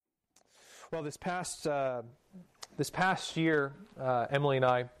Well, this past year, Emily and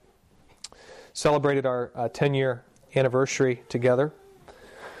I celebrated our 10-year anniversary together.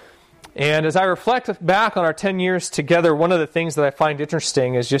 And as I reflect back on our 10 years together, one of the things that I find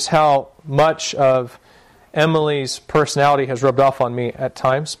interesting is just how much of Emily's personality has rubbed off on me at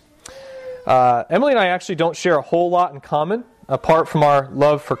times. Emily and I actually don't share a whole lot in common, apart from our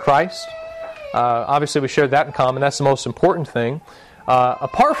love for Christ. Obviously, we share that in common. That's the most important thing.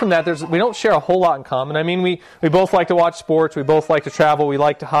 Apart from that, we don't share a whole lot in common. I mean, we both like to watch sports. We both like to travel. We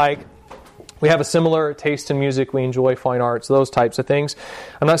like to hike. We have a similar taste in music. We enjoy fine arts, those types of things.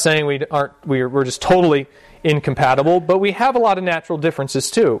 I'm not saying we're just totally incompatible, but we have a lot of natural differences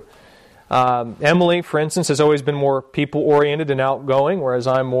too. Emily, for instance, has always been more people-oriented and outgoing, whereas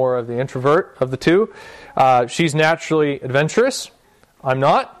I'm more of the introvert of the two. She's naturally adventurous. I'm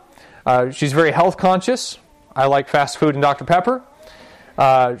not. She's very health conscious. I like fast food and Dr. Pepper.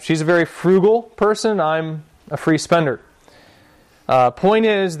 She's a very frugal person. I'm a free spender. Point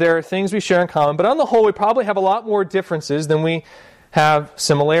is, there are things we share in common, but on the whole, we probably have a lot more differences than we have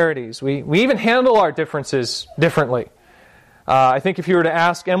similarities. We even handle our differences differently. I think if you were to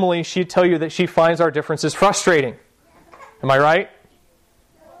ask Emily, she'd tell you that she finds our differences frustrating. Am I right?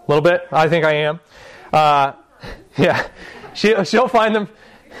 A little bit? I think I am. Yeah. She'll find them...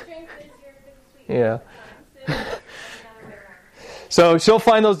 Yeah. So she'll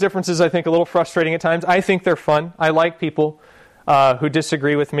find those differences, I think, a little frustrating at times. I think they're fun. I like people who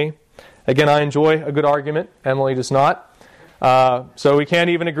disagree with me. Again, I enjoy a good argument. Emily does not. So we can't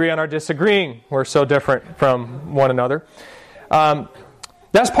even agree on our disagreeing. We're so different from one another.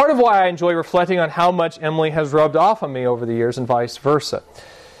 That's part of why I enjoy reflecting on how much Emily has rubbed off on me over the years and vice versa.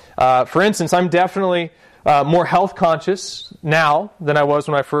 For instance, I'm definitely more health conscious now than I was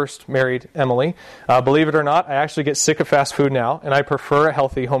when I first married Emily. Believe it or not, I actually get sick of fast food now, and I prefer a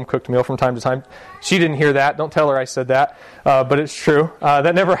healthy home-cooked meal from time to time. She didn't hear that. Don't tell her I said that. But it's true.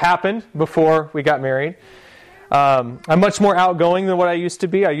 That never happened before we got married. I'm much more outgoing than what I used to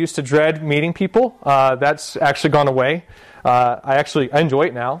be. I used to dread meeting people. That's actually gone away. I enjoy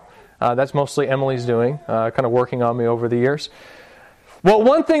it now. That's mostly Emily's doing, kind of working on me over the years. Well,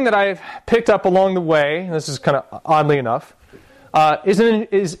 one thing that I've picked up along the way, and this is kind of oddly enough, is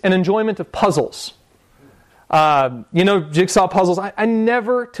an enjoyment of puzzles. Jigsaw puzzles. I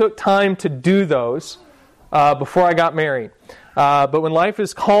never took time to do those before I got married. But when life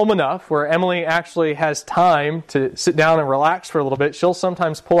is calm enough, where Emily actually has time to sit down and relax for a little bit, she'll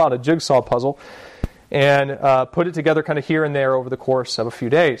sometimes pull out a jigsaw puzzle and put it together kind of here and there over the course of a few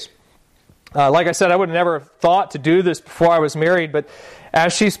days. Like I said, I would have never thought to do this before I was married, but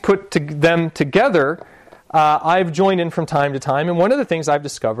as she's put them together, I've joined in from time to time. And one of the things I've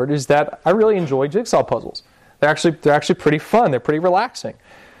discovered is that I really enjoy jigsaw puzzles. They're actually pretty fun. They're pretty relaxing.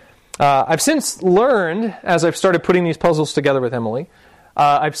 I've since learned, as I've started putting these puzzles together with Emily,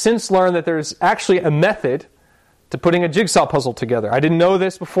 I've since learned that there's actually a method to putting a jigsaw puzzle together. I didn't know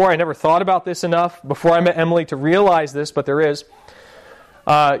this before. I never thought about this enough before I met Emily to realize this, but there is.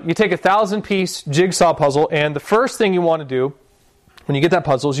 You take a 1,000-piece jigsaw puzzle, and the first thing you want to do when you get that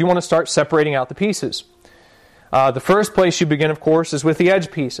puzzle is you want to start separating out the pieces. The first place you begin, of course, is with the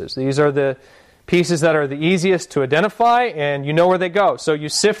edge pieces. These are the pieces that are the easiest to identify, and you know where they go. So you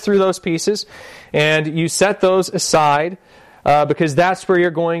sift through those pieces, and you set those aside because that's where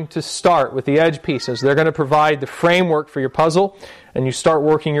you're going to start, with the edge pieces. They're going to provide the framework for your puzzle, and you start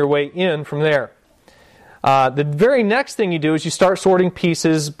working your way in from there. The very next thing you do is you start sorting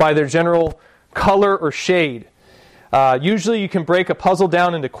pieces by their general color or shade. Usually you can break a puzzle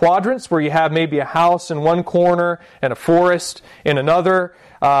down into quadrants where you have maybe a house in one corner and a forest in another.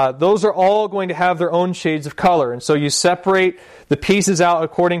 Those are all going to have their own shades of color. And so you separate the pieces out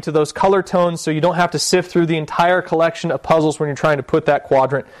according to those color tones so you don't have to sift through the entire collection of puzzles when you're trying to put that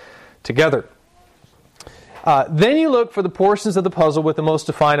quadrant together. Then you look for the portions of the puzzle with the most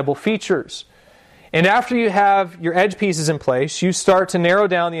definable features. And after you have your edge pieces in place, you start to narrow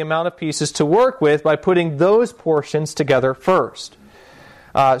down the amount of pieces to work with by putting those portions together first.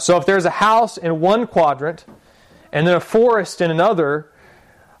 So if there's a house in one quadrant and then a forest in another,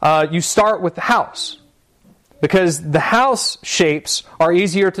 you start with the house. Because the house shapes are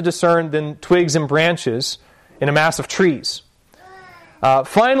easier to discern than twigs and branches in a mass of trees.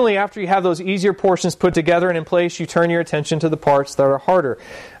 Finally, after you have those easier portions put together and in place, you turn your attention to the parts that are harder.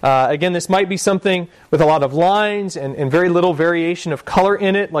 Again, this might be something with a lot of lines and very little variation of color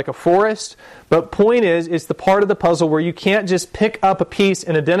in it, like a forest. But point is, it's the part of the puzzle where you can't just pick up a piece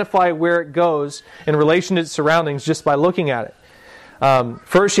and identify where it goes in relation to its surroundings just by looking at it.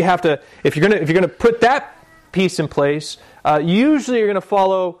 First, you have to, if you're going to put that piece in place, usually you're going to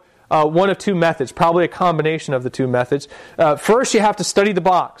follow one of two methods, probably a combination of the two methods. First, you have to study the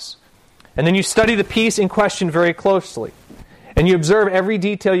box. And then you study the piece in question very closely. And you observe every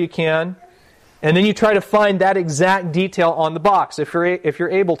detail you can. And then you try to find that exact detail on the box, if you're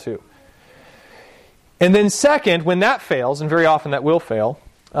able to. And then second, when that fails, and very often that will fail,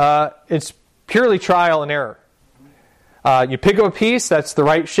 it's purely trial and error. You pick up a piece that's the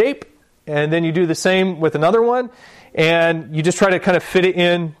right shape, and then you do the same with another one, and you just try to kind of fit it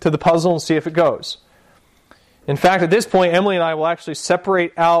into the puzzle and see if it goes. In fact, at this point, Emily and I will actually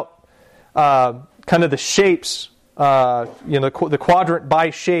separate out kind of the shapes, the quadrant by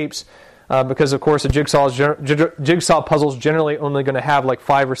shapes, because, of course, a jigsaw puzzle is generally only going to have like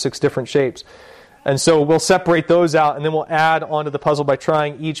 5 or 6 different shapes. And so we'll separate those out, and then we'll add onto the puzzle by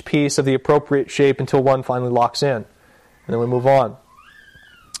trying each piece of the appropriate shape until one finally locks in. And then we move on.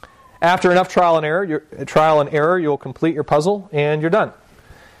 After enough trial and error, you'll complete your puzzle, and you're done.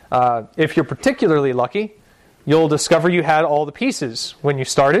 If you're particularly lucky, you'll discover you had all the pieces when you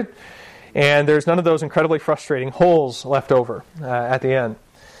started, and there's none of those incredibly frustrating holes left over at the end.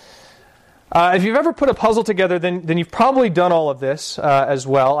 If you've ever put a puzzle together, then you've probably done all of this as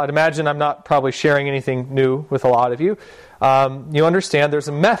well. I'd imagine I'm not probably sharing anything new with a lot of you. You understand there's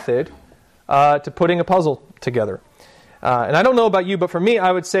a method to putting a puzzle together. And I don't know about you, but for me,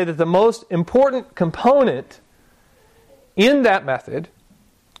 I would say that the most important component in that method,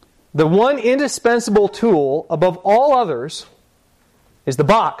 the one indispensable tool above all others, is the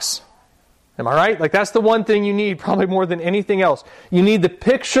box. Am I right? Like, that's the one thing you need probably more than anything else. You need the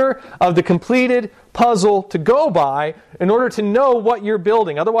picture of the completed puzzle to go by in order to know what you're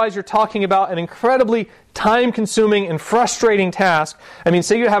building. Otherwise, you're talking about an incredibly time-consuming and frustrating task. I mean,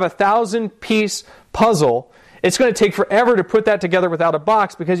 say you have a 1,000-piece puzzle. It's going to take forever to put that together without a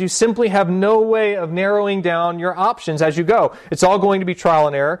box because you simply have no way of narrowing down your options as you go. It's all going to be trial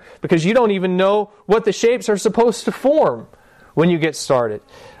and error because you don't even know what the shapes are supposed to form when you get started.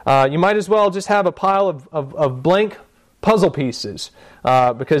 You might as well just have a pile of blank puzzle pieces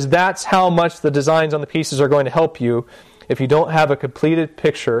because that's how much the designs on the pieces are going to help you if you don't have a completed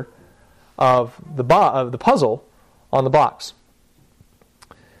picture of the puzzle on the box.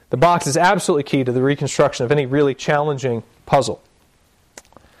 The box is absolutely key to the reconstruction of any really challenging puzzle.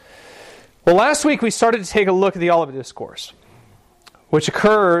 Well, last week we started to take a look at the Olivet Discourse, which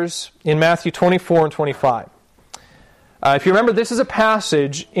occurs in Matthew 24 and 25. If you remember, this is a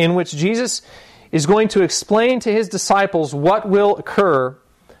passage in which Jesus is going to explain to his disciples what will occur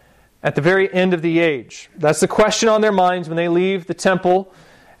at the very end of the age. That's the question on their minds when they leave the temple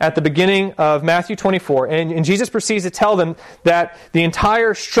at the beginning of Matthew 24. And Jesus proceeds to tell them that the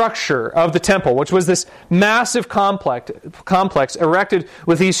entire structure of the temple, which was this massive complex erected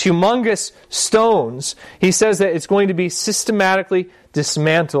with these humongous stones, he says that it's going to be systematically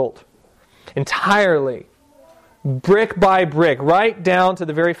dismantled entirely. Brick by brick, right down to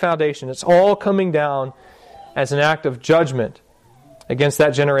the very foundation. It's all coming down as an act of judgment against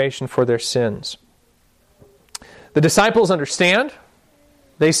that generation for their sins. The disciples understand.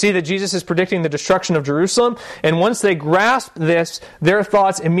 They see that Jesus is predicting the destruction of Jerusalem, and once they grasp this, their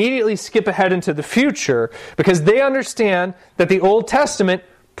thoughts immediately skip ahead into the future because they understand that the Old Testament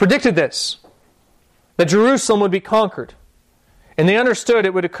predicted this, that Jerusalem would be conquered. And they understood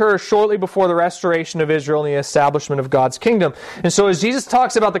it would occur shortly before the restoration of Israel and the establishment of God's kingdom. And so as Jesus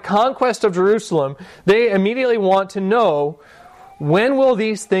talks about the conquest of Jerusalem, they immediately want to know, when will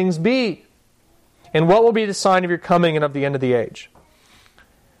these things be? And what will be the sign of your coming and of the end of the age?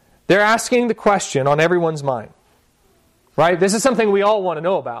 They're asking the question on everyone's mind. Right? This is something we all want to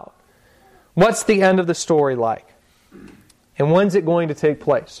know about. What's the end of the story like? And when's it going to take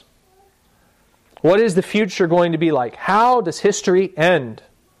place? What is the future going to be like? How does history end?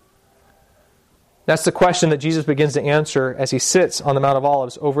 That's the question that Jesus begins to answer as he sits on the Mount of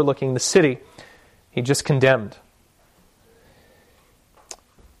Olives overlooking the city he just condemned.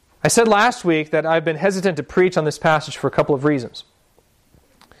 I said last week that I've been hesitant to preach on this passage for a couple of reasons.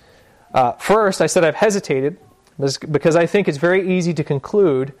 First, I said I've hesitated because I think it's very easy to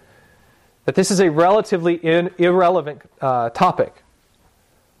conclude that this is a relatively irrelevant topic.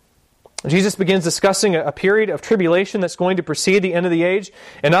 Jesus begins discussing a period of tribulation that's going to precede the end of the age.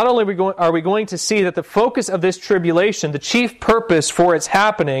 And not only are we going to see that the focus of this tribulation, the chief purpose for its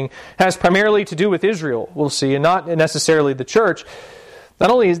happening, has primarily to do with Israel, we'll see, and not necessarily the church. Not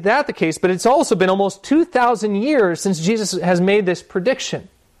only is that the case, but it's also been almost 2,000 years since Jesus has made this prediction.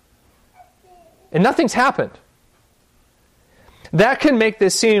 And nothing's happened. That can make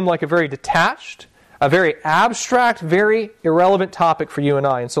this seem like a very detached, a very abstract, very irrelevant topic for you and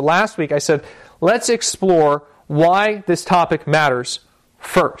I. And so last week I said, let's explore why this topic matters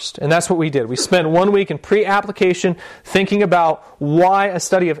first. And that's what we did. We spent 1 week in pre-application thinking about why a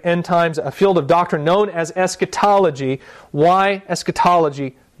study of end times, a field of doctrine known as eschatology, why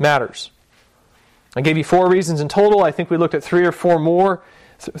eschatology matters. I gave you 4 reasons in total. I think we looked at 3 or 4 more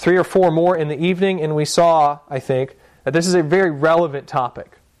in the evening, and we saw, I think, that this is a very relevant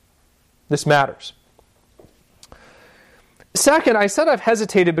topic. This matters. Second, I said I've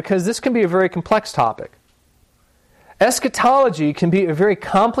hesitated because this can be a very complex topic. Eschatology can be a very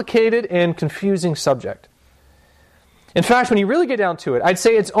complicated and confusing subject. In fact, when you really get down to it, I'd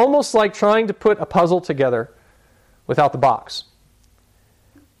say it's almost like trying to put a puzzle together without the box.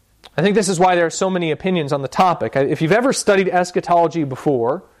 I think this is why there are so many opinions on the topic. If you've ever studied eschatology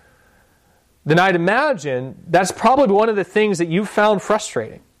before, then I'd imagine that's probably one of the things that you've found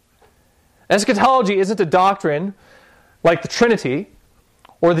frustrating. Eschatology isn't a doctrine like the Trinity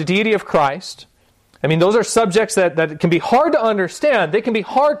or the deity of Christ. I mean, those are subjects that can be hard to understand. They can be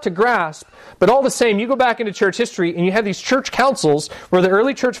hard to grasp. But all the same, you go back into church history and you have these church councils where the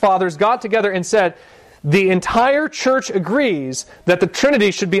early church fathers got together and said, the entire church agrees that the Trinity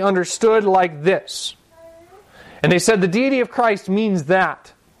should be understood like this. And they said the deity of Christ means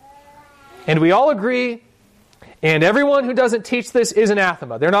that. And we all agree, and everyone who doesn't teach this is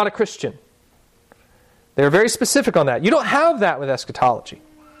anathema. They're not a Christian. They're very specific on that. You don't have that with eschatology.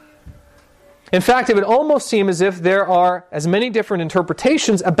 In fact, it would almost seem as if there are as many different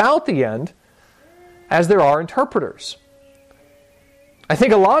interpretations about the end as there are interpreters. I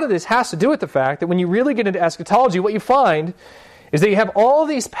think a lot of this has to do with the fact that when you really get into eschatology, what you find is that you have all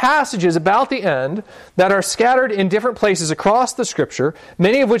these passages about the end that are scattered in different places across the Scripture,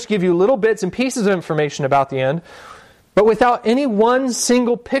 many of which give you little bits and pieces of information about the end, but without any one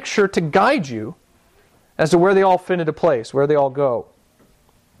single picture to guide you as to where they all fit into place, where they all go.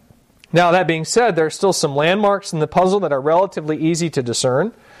 Now, that being said, there are still some landmarks in the puzzle that are relatively easy to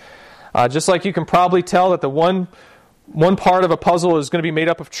discern. Just like you can probably tell that the one part of a puzzle is going to be made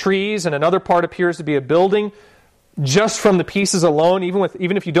up of trees and another part appears to be a building, just from the pieces alone,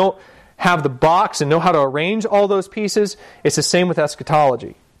 even if you don't have the box and know how to arrange all those pieces, it's the same with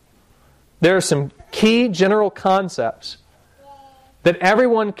eschatology. There are some key general concepts that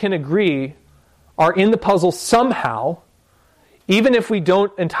everyone can agree are in the puzzle somehow, even if we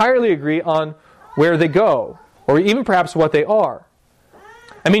don't entirely agree on where they go, or even perhaps what they are.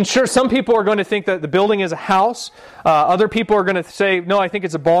 I mean, sure, some people are going to think that the building is a house. Other people are going to say, no, I think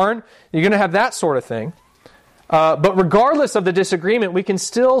it's a barn. You're going to have that sort of thing. But regardless of the disagreement, we can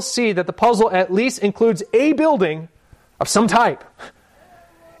still see that the puzzle at least includes a building of some type.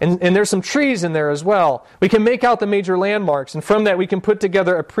 And there's some trees in there as well. We can make out the major landmarks, and from that we can put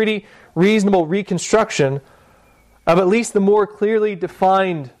together a pretty reasonable reconstruction of at least the more clearly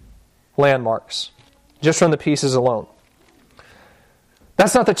defined landmarks, just from the pieces alone.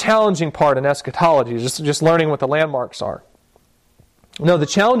 That's not the challenging part in eschatology, just learning what the landmarks are. No, the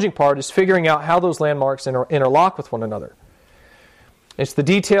challenging part is figuring out how those landmarks interlock with one another. It's the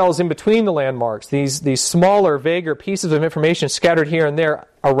details in between the landmarks, these smaller, vaguer pieces of information scattered here and there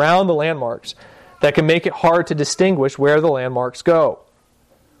around the landmarks that can make it hard to distinguish where the landmarks go.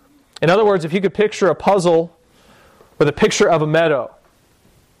 In other words, if you could picture a puzzle with a picture of a meadow.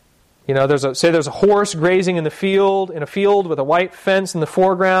 You know, there's a horse grazing in a field with a white fence in the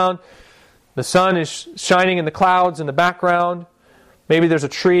foreground. The sun is shining in the clouds in the background. Maybe there's a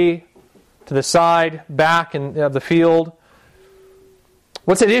tree to the side, back of the field.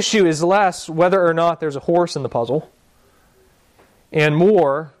 What's at issue is less whether or not there's a horse in the puzzle, and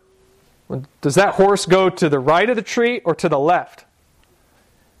more, does that horse go to the right of the tree or to the left?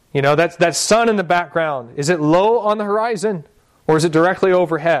 You know, that sun in the background, is it low on the horizon or is it directly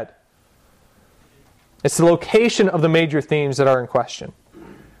overhead? It's the location of the major themes that are in question.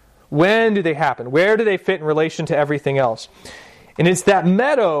 When do they happen? Where do they fit in relation to everything else? And it's that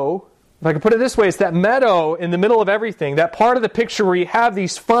meadow, if I can put it this way, it's that meadow in the middle of everything, that part of the picture where you have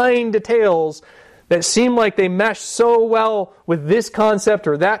these fine details that seem like they mesh so well with this concept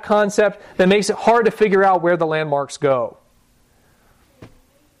or that concept that makes it hard to figure out where the landmarks go.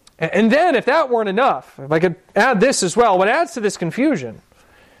 And then, if that weren't enough, if I could add this as well, what adds to this confusion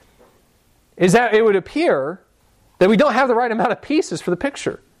is that it would appear that we don't have the right amount of pieces for the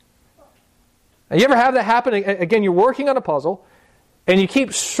picture. Now, you ever have that happen? Again, you're working on a puzzle, and you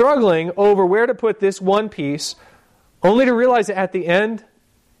keep struggling over where to put this one piece, only to realize that at the end,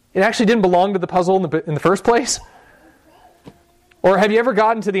 it actually didn't belong to the puzzle in the first place? Or have you ever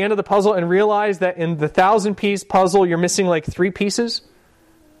gotten to the end of the puzzle and realized that in the 1,000-piece puzzle, you're missing like 3 pieces?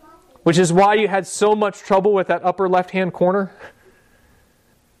 Which is why you had so much trouble with that upper left-hand corner?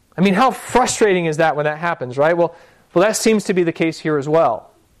 I mean, how frustrating is that when that happens, right? Well, Well, that seems to be the case here as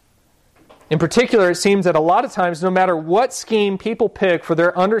well. In particular, it seems that a lot of times, no matter what scheme people pick for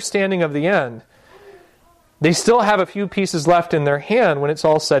their understanding of the end, they still have a few pieces left in their hand when it's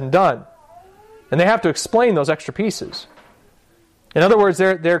all said and done. And they have to explain those extra pieces. In other words,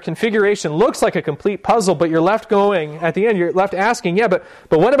 their configuration looks like a complete puzzle, but you're left going, at the end, you're left asking, but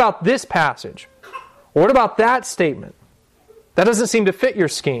what about this passage? Or what about that statement? That doesn't seem to fit your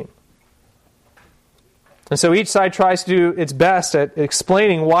scheme. And so each side tries to do its best at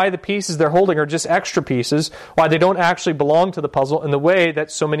explaining why the pieces they're holding are just extra pieces, why they don't actually belong to the puzzle in the way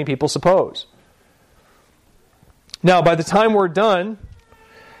that so many people suppose. Now, by the time we're done,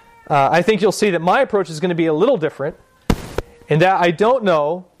 I think you'll see that my approach is going to be a little different, in that I don't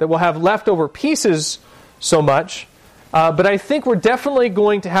know that we'll have leftover pieces so much, but I think we're definitely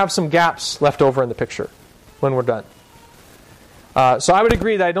going to have some gaps left over in the picture when we're done. So I would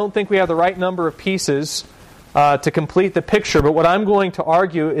agree that I don't think we have the right number of pieces to complete the picture, but what I'm going to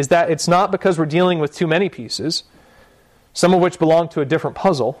argue is that it's not because we're dealing with too many pieces, some of which belong to a different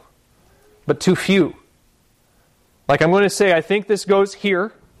puzzle, but too few. Like I'm going to say, I think this goes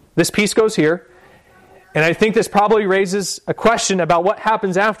here, this piece goes here, and I think this probably raises a question about what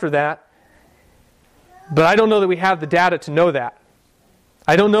happens after that, but I don't know that we have the data to know that.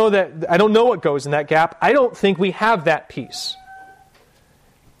 I don't know what goes in that gap. I don't think we have that piece.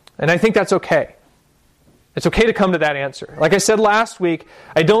 And I think that's okay. It's okay to come to that answer. Like I said last week,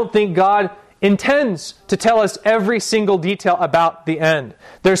 I don't think God intends to tell us every single detail about the end.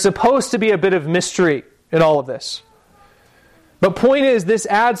 There's supposed to be a bit of mystery in all of this. But point is, this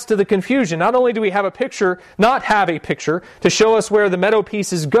adds to the confusion. Not only do we have a picture, not have a picture, to show us where the meadow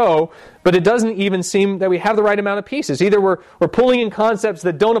pieces go, but it doesn't even seem that we have the right amount of pieces. Either we're pulling in concepts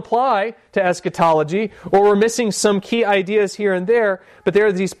that don't apply to eschatology, or we're missing some key ideas here and there, but there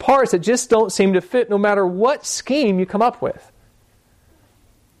are these parts that just don't seem to fit no matter what scheme you come up with.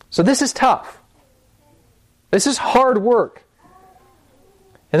 So this is tough. This is hard work.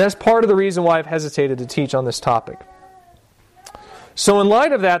 And that's part of the reason why I've hesitated to teach on this topic. So in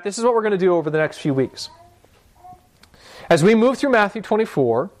light of that, this is what we're going to do over the next few weeks. As we move through Matthew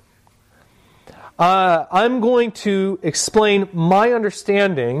 24, I'm going to explain my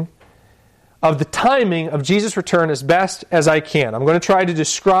understanding of the timing of Jesus' return as best as I can. I'm going to try to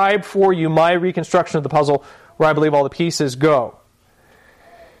describe for you my reconstruction of the puzzle where I believe all the pieces go.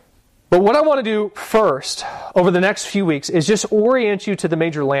 But what I want to do first, over the next few weeks, is just orient you to the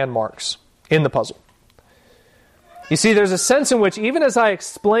major landmarks in the puzzle. You see, there's a sense in which, even as I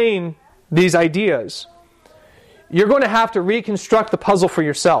explain these ideas, you're going to have to reconstruct the puzzle for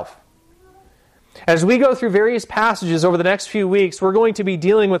yourself. As we go through various passages over the next few weeks, we're going to be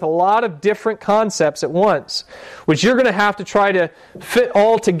dealing with a lot of different concepts at once, which you're going to have to try to fit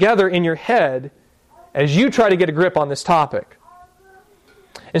all together in your head as you try to get a grip on this topic.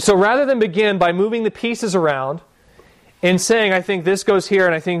 And so rather than begin by moving the pieces around and saying, I think this goes here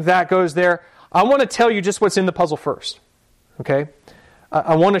and I think that goes there, I want to tell you just what's in the puzzle first. Okay?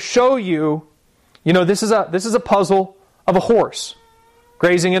 I want to show you, this is a puzzle of a horse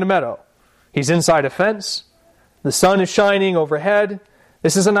grazing in a meadow. He's inside a fence. The sun is shining overhead.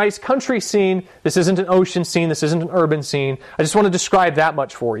 This is a nice country scene. This isn't an ocean scene. This isn't an urban scene. I just want to describe that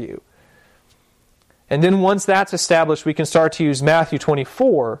much for you. And then once that's established, we can start to use Matthew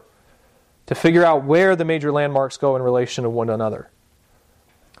 24 to figure out where the major landmarks go in relation to one another.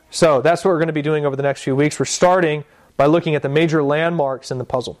 So that's what we're going to be doing over the next few weeks. We're starting by looking at the major landmarks in the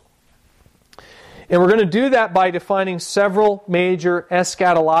puzzle. And we're going to do that by defining several major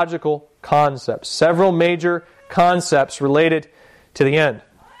eschatological concepts. Several major concepts related to the end.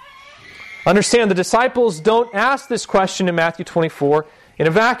 Understand, the disciples don't ask this question in Matthew 24 in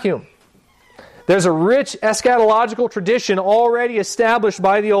a vacuum. There's a rich eschatological tradition already established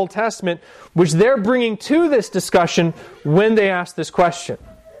by the Old Testament, which they're bringing to this discussion when they ask this question.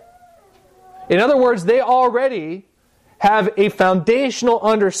 In other words, they already have a foundational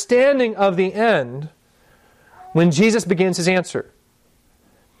understanding of the end when Jesus begins his answer.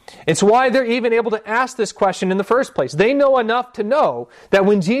 It's why they're even able to ask this question in the first place. They know enough to know that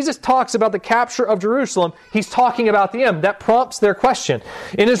when Jesus talks about the capture of Jerusalem, he's talking about the end. That prompts their question.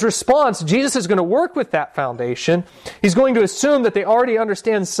 In his response, Jesus is going to work with that foundation. He's going to assume that they already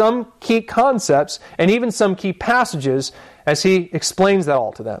understand some key concepts and even some key passages as he explains that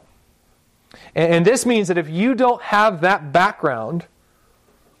all to them. And this means that if you don't have that background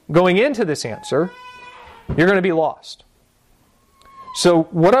going into this answer, you're going to be lost. So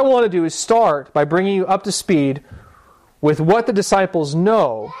what I want to do is start by bringing you up to speed with what the disciples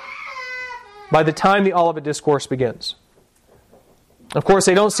know by the time the Olivet Discourse begins. Of course,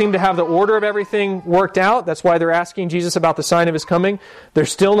 they don't seem to have the order of everything worked out. That's why they're asking Jesus about the sign of His coming. They're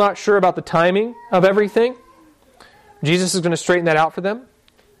still not sure about the timing of everything. Jesus is going to straighten that out for them.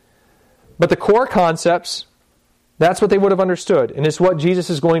 But the core concepts, that's what they would have understood, and it's what Jesus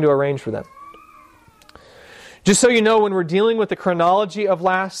is going to arrange for them. Just so you know, when we're dealing with the chronology of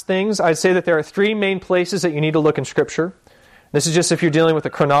last things, I'd say that there are three main places that you need to look in Scripture. This is just if you're dealing with the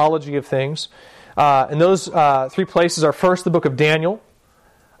chronology of things. And those three places are first the book of Daniel,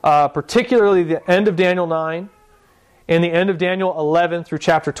 particularly the end of Daniel 9, and the end of Daniel 11 through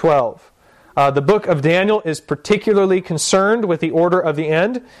chapter 12. The book of Daniel is particularly concerned with the order of the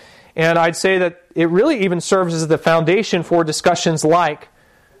end, and I'd say that it really even serves as the foundation for discussions like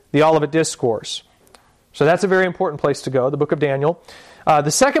the Olivet Discourse. So that's a very important place to go, the book of Daniel. The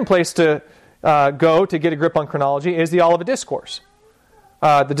second place to go to get a grip on chronology is the Olivet Discourse.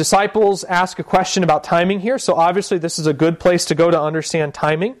 The disciples ask a question about timing here, so obviously this is a good place to go to understand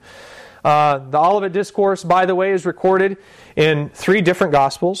timing. The Olivet Discourse, by the way, is recorded in three different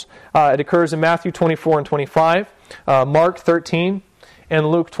Gospels. It occurs in Matthew 24 and 25, Mark 13, and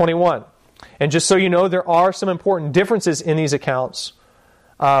Luke 21. And just so you know, there are some important differences in these accounts,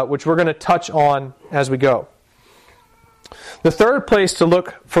 which we're going to touch on as we go. The third place to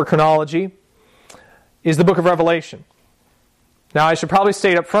look for chronology is the book of Revelation. Now, I should probably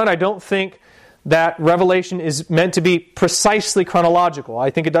state up front, I don't think that Revelation is meant to be precisely chronological. I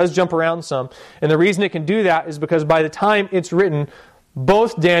think it does jump around some. And the reason it can do that is because by the time it's written,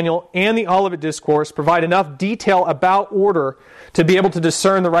 both Daniel and the Olivet Discourse provide enough detail about order to be able to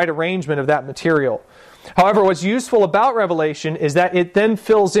discern the right arrangement of that material. However, what's useful about Revelation is that it then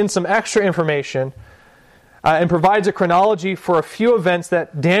fills in some extra information and provides a chronology for a few events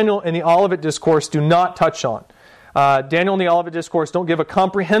that Daniel and the Olivet Discourse do not touch on. Daniel and the Olivet Discourse don't give a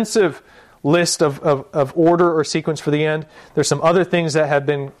comprehensive list of order or sequence for the end. There's some other things that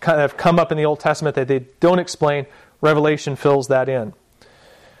have come up in the Old Testament that they don't explain. Revelation fills that in.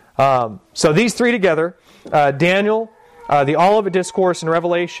 So these three together, Daniel, the Olivet Discourse, and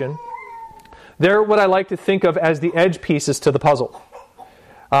Revelation, they're what I like to think of as the edge pieces to the puzzle.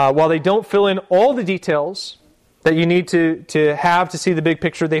 While they don't fill in all the details that you need to have to see the big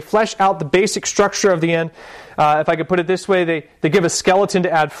picture, they flesh out the basic structure of the end. If I could put it this way, they give a skeleton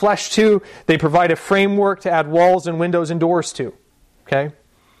to add flesh to. They provide a framework to add walls and windows and doors to. Okay?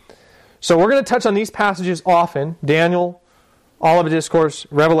 So we're going to touch on these passages often. Daniel, Olivet Discourse,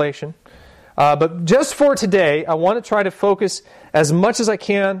 Revelation. But just for today, I want to try to focus as much as I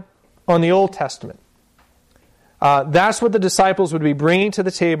can on the Old Testament. That's what the disciples would be bringing to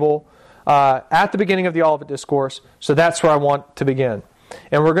the table at the beginning of the Olivet Discourse. So that's where I want to begin.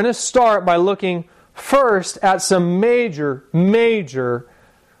 And we're going to start by looking first at some major,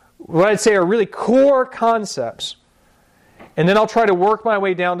 what I'd say are really core concepts. And then I'll try to work my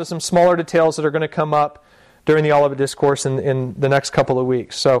way down to some smaller details that are going to come up during the Olivet Discourse in the next couple of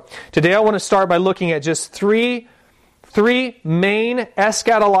weeks. So today I want to start by looking at just three main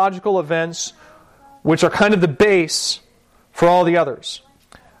eschatological events which are kind of the base for all the others.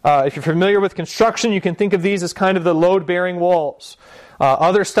 If you're familiar with construction, you can think of these as kind of the load-bearing walls.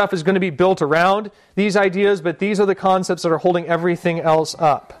 Other stuff is going to be built around these ideas, but these are the concepts that are holding everything else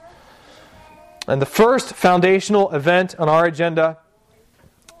up. And the first foundational event on our agenda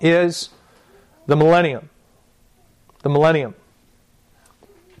is the millennium. The millennium.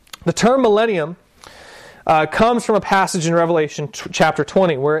 The term millennium comes from a passage in Revelation chapter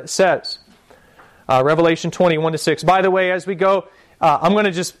 20 where it says, Revelation 20, 1-6. By the way, as we go, I'm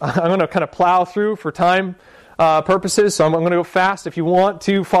going to kind of plow through for time purposes, so I'm going to go fast. If you want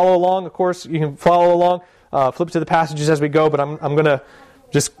to follow along, of course, you can follow along, flip to the passages as we go, but I'm going to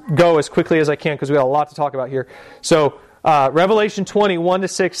just go as quickly as I can because we got a lot to talk about here. So, Revelation 20,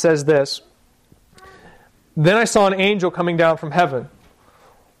 1-6 says this, Then I saw an angel coming down from heaven,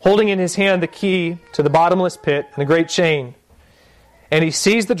 holding in his hand the key to the bottomless pit and a great chain. And he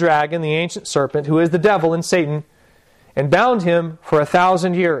seized the dragon, the ancient serpent, who is the devil and Satan, and bound him for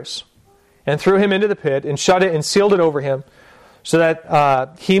 1,000 years, and threw him into the pit, and shut it and sealed it over him, so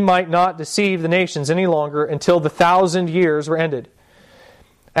that he might not deceive the nations any longer until the 1,000 years were ended.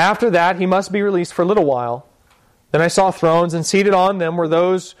 After that he must be released for a little while. Then I saw thrones, and seated on them were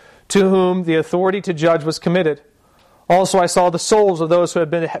those to whom the authority to judge was committed. Also I saw the souls of those who had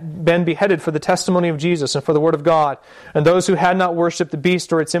been beheaded for the testimony of Jesus and for the word of God, and those who had not worshipped the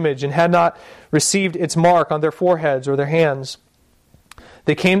beast or its image, and had not received its mark on their foreheads or their hands.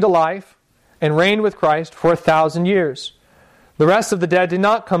 They came to life and reigned with Christ for 1,000 years. The rest of the dead did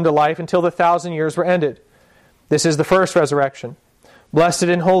not come to life until the 1,000 years were ended. This is the first resurrection. Blessed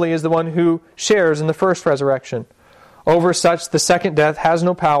and holy is the one who shares in the first resurrection. Over such the second death has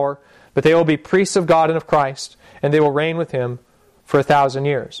no power, but they will be priests of God and of Christ, and they will reign with him for 1,000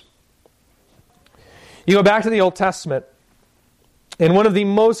 years. You go back to the Old Testament, and one of the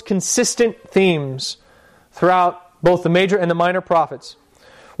most consistent themes throughout both the major and the minor prophets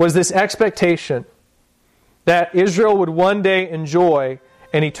was this expectation that Israel would one day enjoy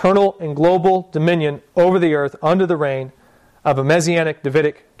an eternal and global dominion over the earth under the reign of a Messianic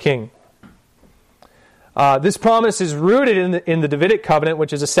Davidic king. This promise is rooted in the Davidic covenant,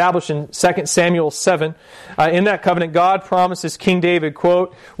 which is established in 2 Samuel 7. In that covenant, God promises King David,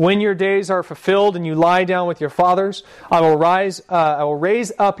 quote, "When your days are fulfilled and you lie down with your fathers, I will raise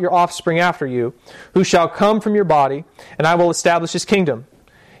up your offspring after you, who shall come from your body, and I will establish his kingdom.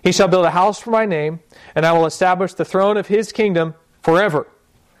 He shall build a house for my name, and I will establish the throne of his kingdom forever.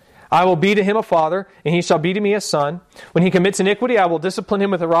 I will be to him a father, and he shall be to me a son. When he commits iniquity, I will discipline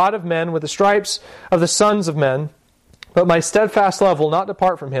him with the rod of men, with the stripes of the sons of men. But my steadfast love will not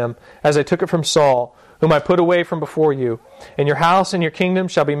depart from him, as I took it from Saul, whom I put away from before you. And your house and your kingdom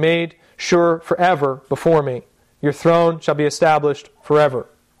shall be made sure forever before me. Your throne shall be established forever."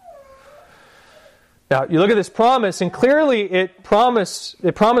 Now, you look at this promise, and clearly it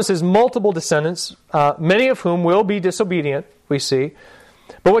promises multiple descendants, many of whom will be disobedient, we see.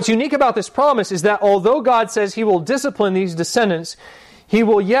 But what's unique about this promise is that although God says he will discipline these descendants, he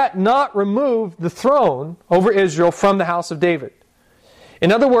will yet not remove the throne over Israel from the house of David.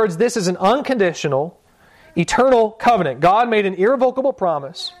 In other words, this is an unconditional, eternal covenant. God made an irrevocable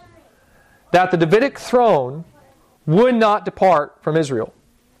promise that the Davidic throne would not depart from Israel.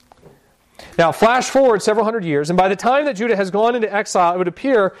 Now, flash forward several hundred years, and by the time that Judah has gone into exile, it would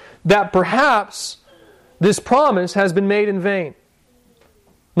appear that perhaps this promise has been made in vain.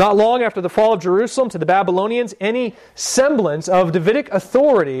 Not long after the fall of Jerusalem to the Babylonians, any semblance of Davidic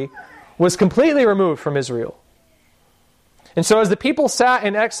authority was completely removed from Israel. And so as the people sat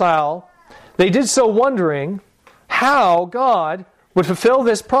in exile, they did so wondering how God would fulfill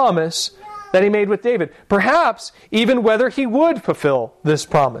this promise that he made with David. Perhaps even whether he would fulfill this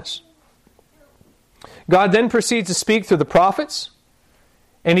promise. God then proceeds to speak through the prophets,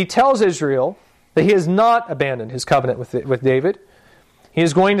 and he tells Israel that he has not abandoned his covenant with David. He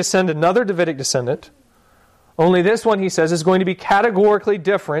is going to send another Davidic descendant. Only this one, he says, is going to be categorically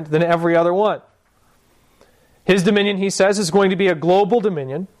different than every other one. His dominion, he says, is going to be a global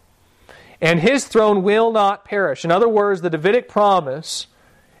dominion, and his throne will not perish. In other words, the Davidic promise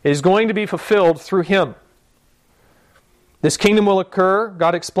is going to be fulfilled through him. This kingdom will occur,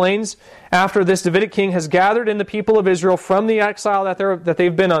 God explains, after this Davidic king has gathered in the people of Israel from the exile that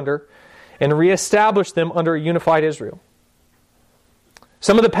they've been under and reestablished them under a unified Israel.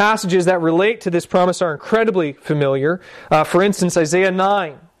 Some of the passages that relate to this promise are incredibly familiar. For instance, Isaiah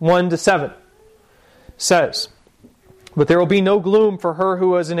 9, 1-7 says, "But there will be no gloom for her who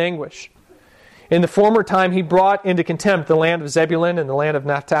was in anguish. In the former time he brought into contempt the land of Zebulun and the land of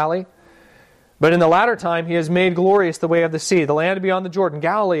Naphtali. But in the latter time he has made glorious the way of the sea, the land beyond the Jordan,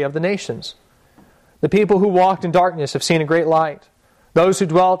 Galilee of the nations. The people who walked in darkness have seen a great light. Those who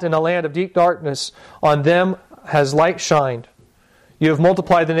dwelt in a land of deep darkness, on them has light shined. You have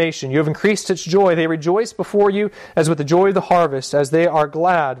multiplied the nation. You have increased its joy. They rejoice before you as with the joy of the harvest, as they are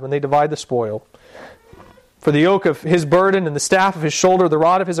glad when they divide the spoil. For the yoke of his burden and the staff of his shoulder, the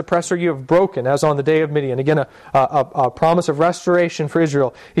rod of his oppressor you have broken, as on the day of Midian." Again, a promise of restoration for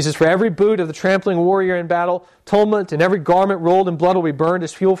Israel. He says, "For every boot of the trampling warrior in battle, tumult, and every garment rolled in blood will be burned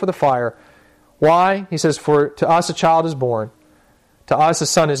as fuel for the fire. Why?" He says, "For to us a child is born, to us a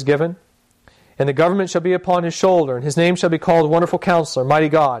son is given, and the government shall be upon his shoulder, and his name shall be called Wonderful Counselor, Mighty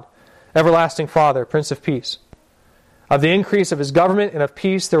God, Everlasting Father, Prince of Peace. Of the increase of his government and of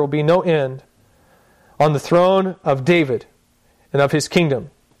peace there will be no end, on the throne of David and of his kingdom,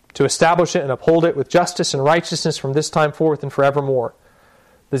 to establish it and uphold it with justice and righteousness from this time forth and forevermore.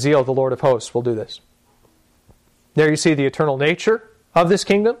 The zeal of the Lord of hosts will do this." There you see the eternal nature of this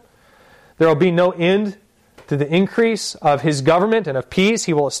kingdom. There will be no end to the increase of his government and of peace.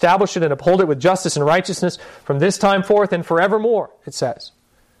 He will establish it and uphold it with justice and righteousness from this time forth and forevermore, it says.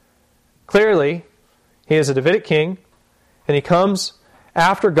 Clearly, he is a Davidic king, and he comes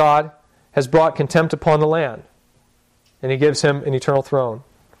after God has brought contempt upon the land, and he gives him an eternal throne.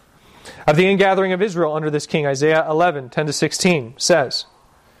 Of the ingathering of Israel under this king, Isaiah 11, 10-16 says,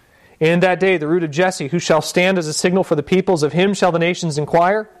 "In that day the root of Jesse, who shall stand as a signal for the peoples, of him shall the nations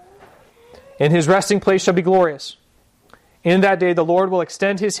inquire, and his resting place shall be glorious. In that day the Lord will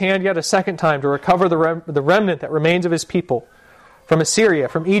extend his hand yet a second time to recover the remnant that remains of his people, from Assyria,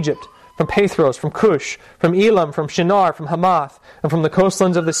 from Egypt, from Pathros, from Cush, from Elam, from Shinar, from Hamath, and from the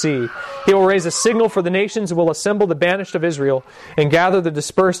coastlands of the sea. He will raise a signal for the nations and will assemble the banished of Israel and gather the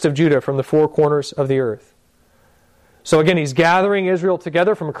dispersed of Judah from the four corners of the earth. So again, he's gathering Israel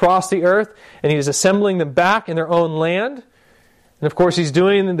together from across the earth, and he's assembling them back in their own land. And of course, he's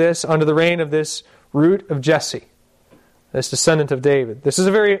doing this under the reign of this root of Jesse, this descendant of David. This is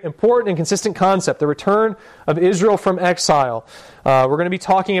a very important and consistent concept, the return of Israel from exile. We're going to be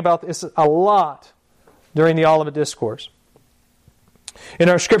talking about this a lot during the Olivet Discourse. In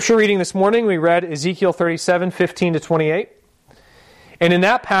our scripture reading this morning, we read Ezekiel 37, 15 to 28. And in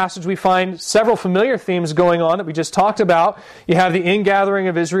that passage, we find several familiar themes going on that we just talked about. You have the ingathering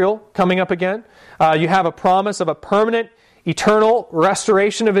of Israel coming up again. You have a promise of a permanent, eternal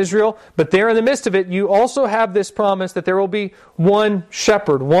restoration of Israel. But there in the midst of it, you also have this promise that there will be one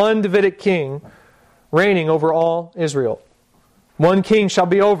shepherd, one Davidic king, reigning over all Israel. One king shall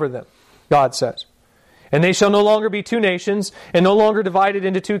be over them, God says. And they shall no longer be two nations, and no longer divided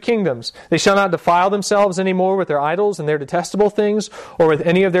into two kingdoms. They shall not defile themselves any more with their idols and their detestable things, or with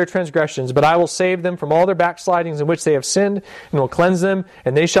any of their transgressions. But I will save them from all their backslidings in which they have sinned, and will cleanse them,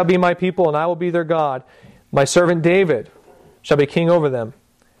 and they shall be my people, and I will be their God. My servant David shall be king over them,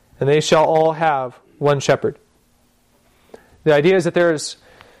 and they shall all have one shepherd. The idea is that there is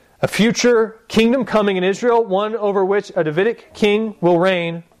a future kingdom coming in Israel, one over which a Davidic king will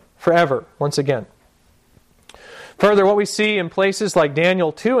reign forever, once again. Further, what we see in places like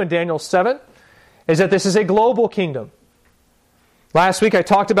Daniel 2 and Daniel 7 is that this is a global kingdom. Last week I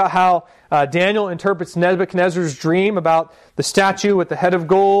talked about how Daniel interprets Nebuchadnezzar's dream about the statue with the head of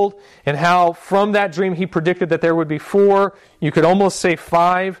gold, and how from that dream he predicted that there would be 4, you could almost say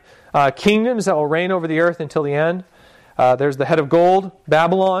 5, kingdoms that will reign over the earth until the end. There's the head of gold,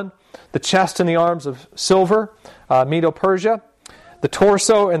 Babylon, the chest and the arms of silver, Medo-Persia, the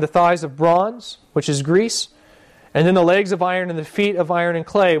torso and the thighs of bronze, which is Greece, and then the legs of iron and the feet of iron and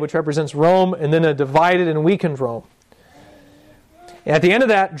clay, which represents Rome, and then a divided and weakened Rome. At the end of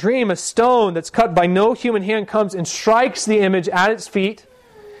that dream, a stone that's cut by no human hand comes and strikes the image at its feet,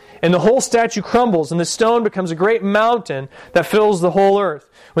 and the whole statue crumbles, and the stone becomes a great mountain that fills the whole earth.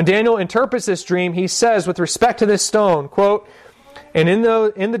 When Daniel interprets this dream, he says, with respect to this stone, quote, "And in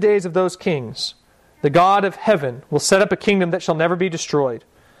the days of those kings, the God of heaven will set up a kingdom that shall never be destroyed,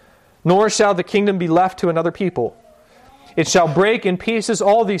 nor shall the kingdom be left to another people. It shall break in pieces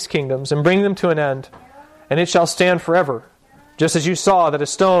all these kingdoms and bring them to an end, and it shall stand forever. Just as you saw that a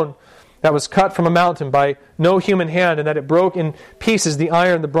stone that was cut from a mountain by no human hand, and that it broke in pieces the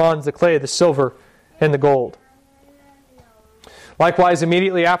iron, the bronze, the clay, the silver, and the gold." Likewise,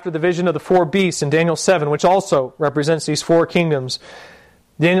 immediately after the vision of the 4 beasts in Daniel 7, which also represents these 4 kingdoms,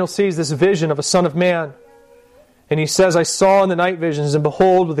 Daniel sees this vision of a son of man. And he says, "I saw in the night visions, and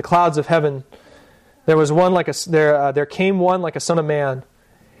behold, with the clouds of heaven, there came one like a son of man.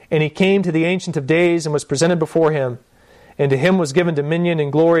 And he came to the Ancient of Days and was presented before him. And to him was given dominion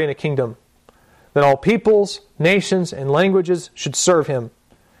and glory and a kingdom, that all peoples, nations, and languages should serve him.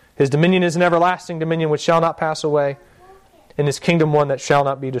 His dominion is an everlasting dominion which shall not pass away, and his kingdom one that shall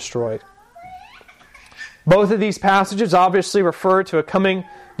not be destroyed." Both of these passages obviously refer to a coming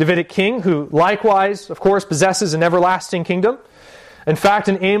Davidic king who likewise, of course, possesses an everlasting kingdom. In fact,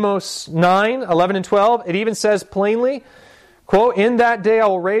 in Amos 9, 11 and 12, it even says plainly, quote, "In that day I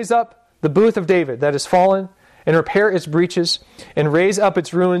will raise up the booth of David that is fallen, and repair its breaches, and raise up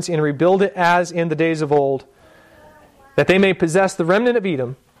its ruins, and rebuild it as in the days of old, that they may possess the remnant of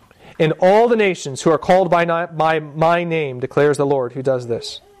Edom, and all the nations who are called by my name, declares the Lord who does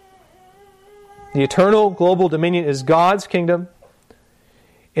this." The eternal global dominion is God's kingdom,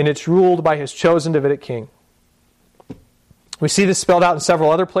 and it's ruled by His chosen Davidic king. We see this spelled out in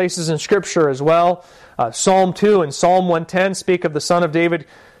several other places in Scripture as well. Psalm 2 and Psalm 110 speak of the Son of David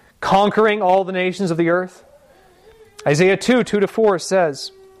conquering all the nations of the earth. Isaiah 2, 2-4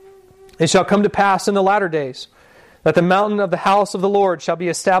 says, "It shall come to pass in the latter days, that the mountain of the house of the Lord shall be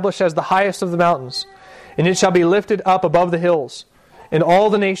established as the highest of the mountains, and it shall be lifted up above the hills, and all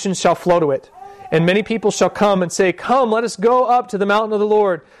the nations shall flow to it. And many people shall come and say, Come, let us go up to the mountain of the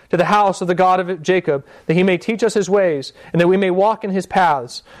Lord, to the house of the God of Jacob, that He may teach us His ways, and that we may walk in His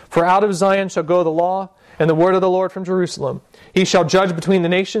paths. For out of Zion shall go the law, and the word of the Lord from Jerusalem. He shall judge between the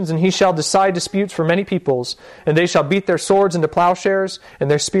nations, and He shall decide disputes for many peoples. And they shall beat their swords into plowshares, and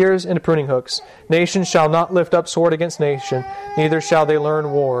their spears into pruning hooks. Nation shall not lift up sword against nation, neither shall they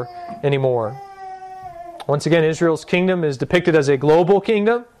learn war anymore." Once again, Israel's kingdom is depicted as a global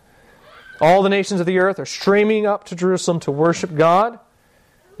kingdom. All the nations of the earth are streaming up to Jerusalem to worship God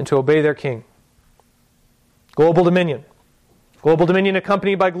and to obey their king. Global dominion. Global dominion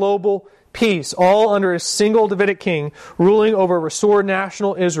accompanied by global peace, all under a single Davidic king, ruling over restored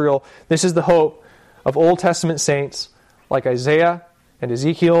national Israel. This is the hope of Old Testament saints like Isaiah and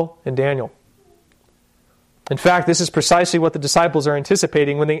Ezekiel and Daniel. In fact, this is precisely what the disciples are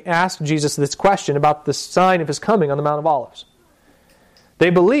anticipating when they ask Jesus this question about the sign of His coming on the Mount of Olives. They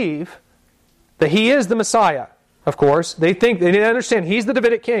believe that He is the Messiah, of course. They understand He's the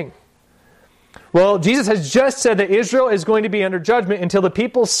Davidic king. Well, Jesus has just said that Israel is going to be under judgment until the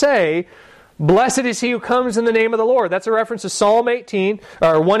people say, "Blessed is he who comes in the name of the Lord." That's a reference to Psalm 18,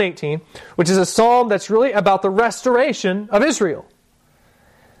 or 118, which is a psalm that's really about the restoration of Israel.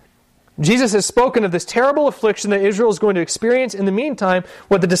 Jesus has spoken of this terrible affliction that Israel is going to experience. In the meantime,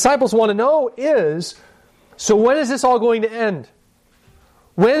 what the disciples want to know is, so when is this all going to end?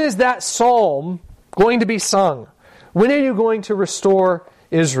 When is that psalm going to be sung? When are you going to restore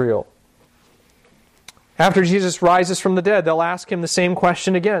Israel? After Jesus rises from the dead, they'll ask Him the same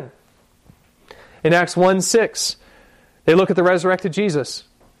question again. In Acts 1:6, they look at the resurrected Jesus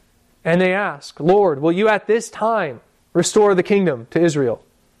and they ask, "Lord, will you at this time restore the kingdom to Israel?"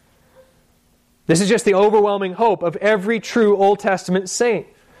 This is just the overwhelming hope of every true Old Testament saint.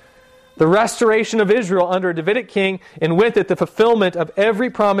 The restoration of Israel under a Davidic king, and with it the fulfillment of every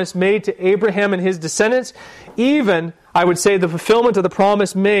promise made to Abraham and his descendants, even, I would say, the fulfillment of the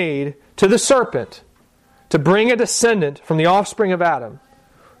promise made to the serpent to bring a descendant from the offspring of Adam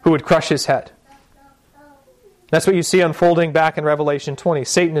who would crush his head. That's what you see unfolding back in Revelation 20.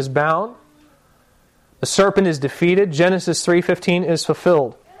 Satan is bound. The serpent is defeated. Genesis 3:15 is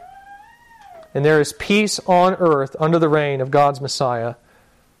fulfilled. And there is peace on earth under the reign of God's Messiah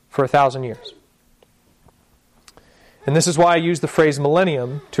for 1,000 years. And this is why I use the phrase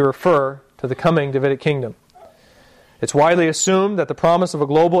millennium to refer to the coming Davidic kingdom. It's widely assumed that the promise of a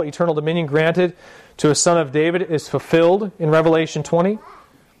global eternal dominion granted to a son of David is fulfilled in Revelation 20.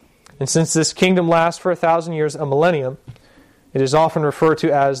 And since this kingdom lasts for 1,000 years, a millennium, it is often referred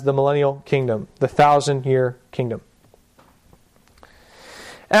to as the millennial kingdom, the 1,000-year kingdom.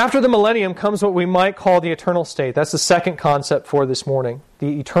 After the millennium comes what we might call the eternal state. That's the second concept for this morning,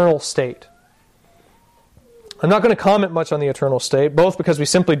 the eternal state. I'm not going to comment much on the eternal state, both because we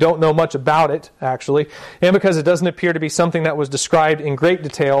simply don't know much about it, actually, and because it doesn't appear to be something that was described in great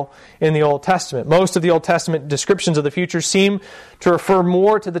detail in the Old Testament. Most of the Old Testament descriptions of the future seem to refer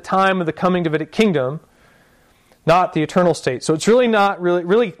more to the time of the coming Davidic kingdom, not the eternal state. So it's really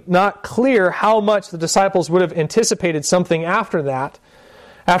not clear how much the disciples would have anticipated something after that.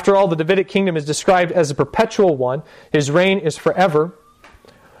 After all, the Davidic kingdom is described as a perpetual one. His reign is forever.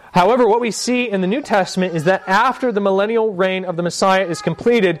 However, what we see in the New Testament is that after the millennial reign of the Messiah is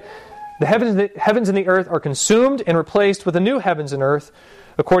completed, the heavens and the earth are consumed and replaced with a new heavens and earth,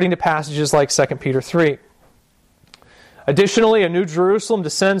 according to passages like 2 Peter 3. Additionally, a new Jerusalem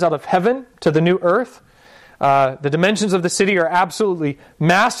descends out of heaven to the new earth. The dimensions of the city are absolutely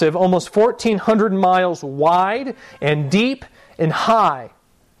massive, almost 1,400 miles wide and deep and high.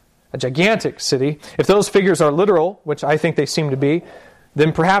 A gigantic city. If those figures are literal, which I think they seem to be,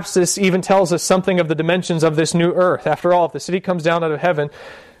 then perhaps this even tells us something of the dimensions of this new earth. After all, if the city comes down out of heaven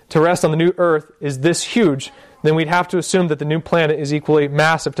to rest on the new earth is this huge, then we'd have to assume that the new planet is equally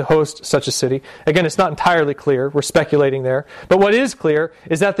massive to host such a city. Again, it's not entirely clear. We're speculating there. But what is clear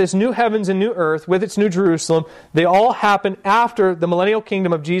is that this new heavens and new earth with its new Jerusalem, they all happen after the millennial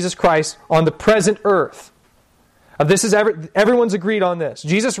kingdom of Jesus Christ on the present earth. This is everyone's agreed on this.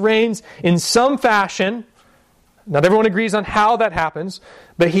 Jesus reigns in some fashion. Not everyone agrees on how that happens,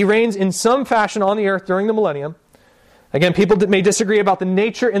 but He reigns in some fashion on the earth during the millennium. Again, people may disagree about the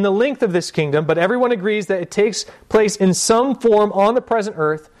nature and the length of this kingdom, but everyone agrees that it takes place in some form on the present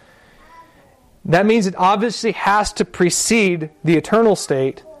earth. That means it obviously has to precede the eternal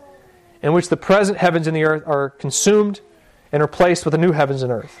state in which the present heavens and the earth are consumed and replaced with the new heavens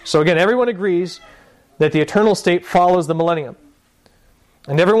and earth. So again, everyone agrees that the eternal state follows the millennium.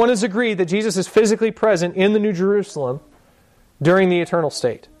 And everyone has agreed that Jesus is physically present in the New Jerusalem during the eternal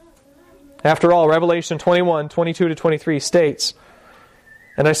state. After all, Revelation 21, 22-23 states,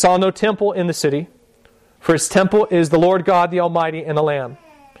 "And I saw no temple in the city, for its temple is the Lord God the Almighty and the Lamb.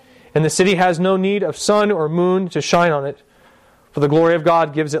 And the city has no need of sun or moon to shine on it, for the glory of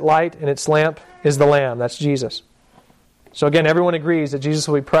God gives it light, and its lamp is the Lamb." That's Jesus. So again, everyone agrees that Jesus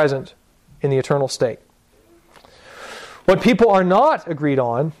will be present in the eternal state. What people are not agreed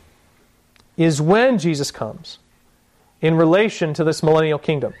on is when Jesus comes in relation to this millennial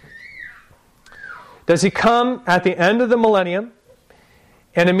kingdom. Does He come at the end of the millennium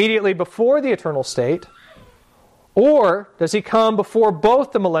and immediately before the eternal state? Or does He come before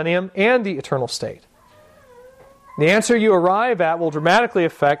both the millennium and the eternal state? The answer you arrive at will dramatically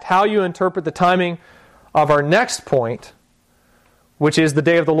affect how you interpret the timing of our next point, which is the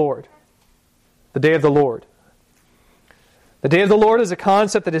day of the Lord. The day of the Lord. The day of the Lord is a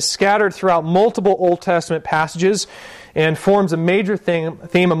concept that is scattered throughout multiple Old Testament passages and forms a major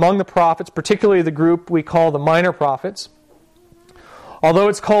theme among the prophets, particularly the group we call the minor prophets. Although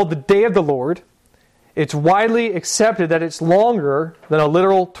it's called the day of the Lord, it's widely accepted that it's longer than a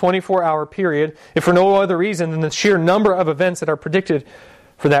literal 24-hour period, if for no other reason than the sheer number of events that are predicted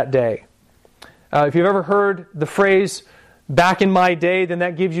for that day. If you've ever heard the phrase, back in my day, then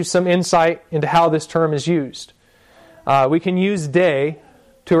that gives you some insight into how this term is used. We can use day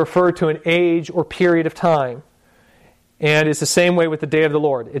to refer to an age or period of time. And it's the same way with the day of the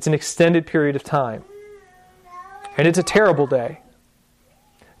Lord. It's an extended period of time. And it's a terrible day.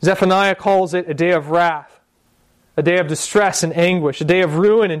 Zephaniah calls it a day of wrath, a day of distress and anguish, a day of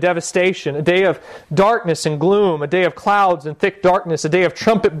ruin and devastation, a day of darkness and gloom, a day of clouds and thick darkness, a day of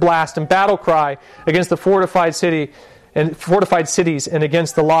trumpet blast and battle cry against the fortified cities and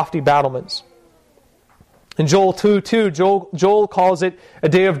against the lofty battlements. In Joel 2:2, Joel calls it a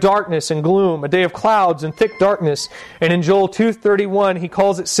day of darkness and gloom, a day of clouds and thick darkness. And in Joel 2:31, he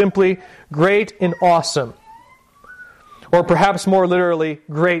calls it simply great and awesome. Or perhaps more literally,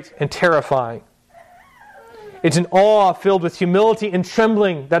 great and terrifying. It's an awe filled with humility and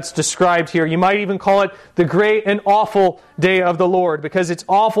trembling that's described here. You might even call it the great and awful day of the Lord, because it's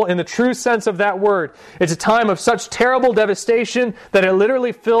awful in the true sense of that word. It's a time of such terrible devastation that it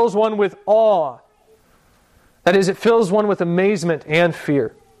literally fills one with awe. That is, it fills one with amazement and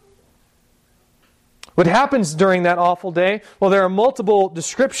fear. What happens during that awful day? Well, there are multiple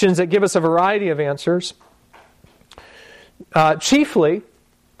descriptions that give us a variety of answers. Chiefly,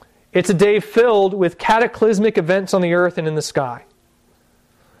 it's a day filled with cataclysmic events on the earth and in the sky.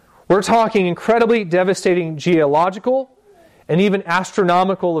 We're talking incredibly devastating geological and even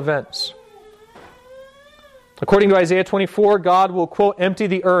astronomical events. According to Isaiah 24, God will, quote, empty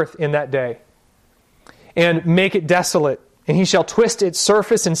the earth in that day and make it desolate, and he shall twist its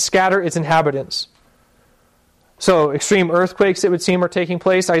surface and scatter its inhabitants. So, extreme earthquakes, it would seem, are taking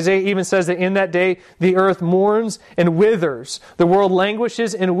place. Isaiah even says that in that day, the earth mourns and withers. The world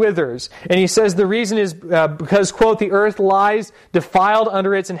languishes and withers. And he says the reason is because, quote, the earth lies defiled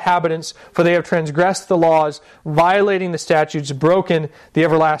under its inhabitants, for they have transgressed the laws, violating the statutes, broken the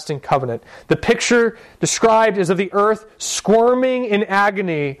everlasting covenant. The picture described is of the earth squirming in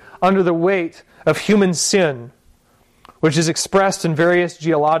agony under the weight of human sin, which is expressed in various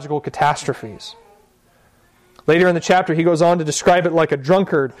geological catastrophes. Later in the chapter, he goes on to describe it like a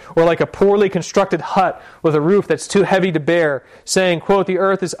drunkard or like a poorly constructed hut with a roof that's too heavy to bear, saying, quote, the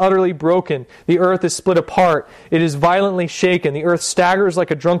earth is utterly broken. The earth is split apart. It is violently shaken. The earth staggers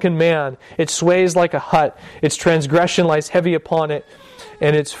like a drunken man. It sways like a hut. Its transgression lies heavy upon it,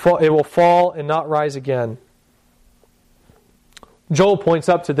 and it will fall and not rise again. Joel points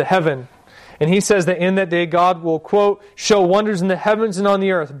up to the heaven, and he says that in that day God will, quote, show wonders in the heavens and on the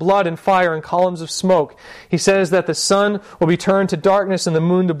earth, blood and fire and columns of smoke. He says that the sun will be turned to darkness and the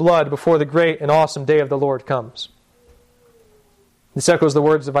moon to blood before the great and awesome day of the Lord comes. This echoes the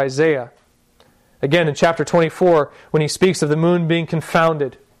words of Isaiah. Again, in chapter 24, when he speaks of the moon being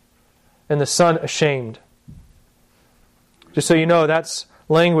confounded and the sun ashamed. Just so you know, that's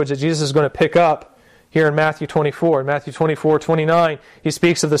language that Jesus is going to pick up here in Matthew 24. In Matthew 24:29, he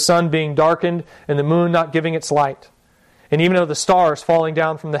speaks of the sun being darkened and the moon not giving its light, and even of the stars falling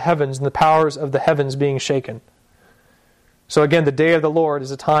down from the heavens and the powers of the heavens being shaken. So again, the day of the Lord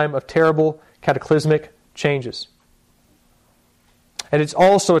is a time of terrible cataclysmic changes. And it's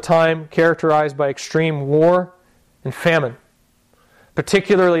also a time characterized by extreme war and famine,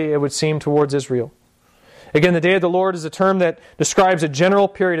 particularly, it would seem, towards Israel. Again, the day of the Lord is a term that describes a general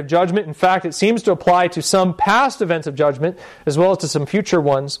period of judgment. In fact, it seems to apply to some past events of judgment as well as to some future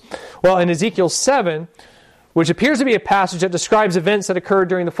ones. Well, in Ezekiel 7, which appears to be a passage that describes events that occurred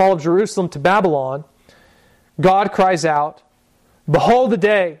during the fall of Jerusalem to Babylon, God cries out, behold the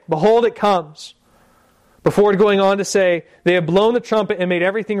day, behold it comes. Before going on to say, they have blown the trumpet and made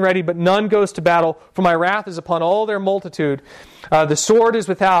everything ready, but none goes to battle, for my wrath is upon all their multitude. The sword is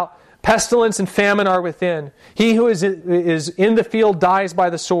without, pestilence and famine are within. He who is in the field dies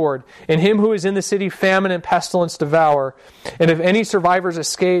by the sword, and him who is in the city famine and pestilence devour. And if any survivors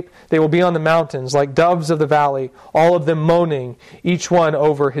escape, they will be on the mountains, like doves of the valley, all of them moaning, each one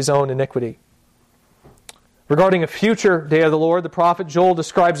over his own iniquity. Regarding a future day of the Lord, the prophet Joel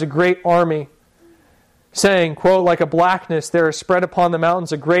describes a great army, saying, quote, like a blackness there is spread upon the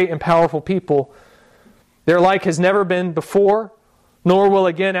mountains a great and powerful people. Their like has never been before, nor will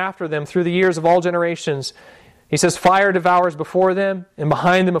again after them through the years of all generations. He says, fire devours before them, and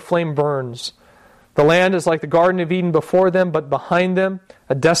behind them a flame burns. The land is like the Garden of Eden before them, but behind them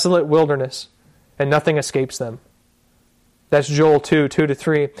a desolate wilderness, and nothing escapes them. That's Joel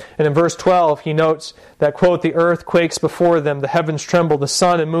 2:2-3. And in verse 12, he notes that, quote, the earth quakes before them, the heavens tremble, the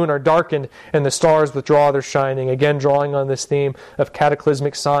sun and moon are darkened, and the stars withdraw their shining. Again, drawing on this theme of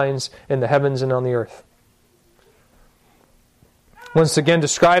cataclysmic signs in the heavens and on the earth. Once again,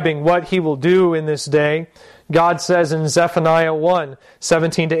 describing what he will do in this day, God says in Zephaniah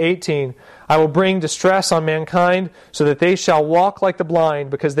 1:17-18, I will bring distress on mankind, so that they shall walk like the blind,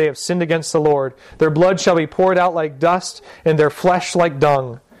 because they have sinned against the Lord. Their blood shall be poured out like dust, and their flesh like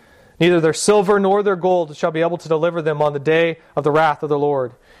dung. Neither their silver nor their gold shall be able to deliver them on the day of the wrath of the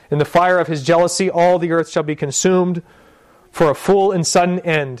Lord. In the fire of his jealousy all the earth shall be consumed, for a full and sudden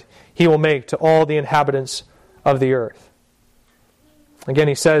end he will make to all the inhabitants of the earth. Again,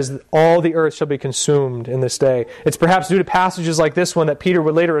 he says, all the earth shall be consumed in this day. It's perhaps due to passages like this one that Peter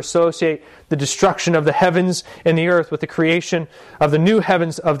would later associate the destruction of the heavens and the earth with the creation of the new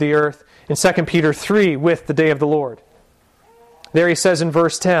heavens of the earth in 2 Peter 3 with the day of the Lord. There he says in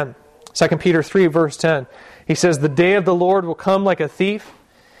verse 10, 2 Peter 3 verse 10, he says, the day of the Lord will come like a thief,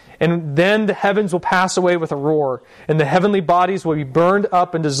 and then the heavens will pass away with a roar, and the heavenly bodies will be burned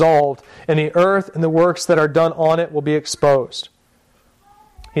up and dissolved, and the earth and the works that are done on it will be exposed.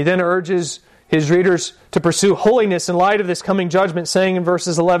 He then urges his readers to pursue holiness in light of this coming judgment, saying in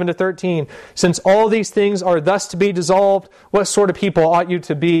verses 11-13, since all these things are thus to be dissolved, what sort of people ought you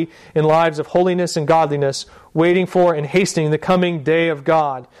to be in lives of holiness and godliness, waiting for and hastening the coming day of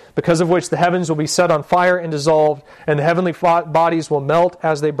God, because of which the heavens will be set on fire and dissolved, and the heavenly bodies will melt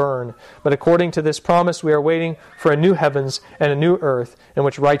as they burn. But according to this promise, we are waiting for a new heavens and a new earth in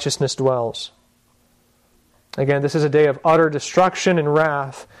which righteousness dwells. Again, this is a day of utter destruction and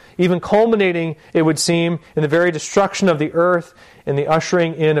wrath, even culminating, it would seem, in the very destruction of the earth and the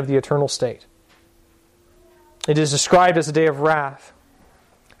ushering in of the eternal state. It is described as a day of wrath,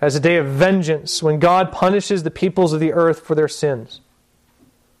 as a day of vengeance, when God punishes the peoples of the earth for their sins.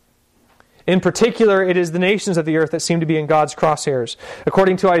 In particular, it is the nations of the earth that seem to be in God's crosshairs.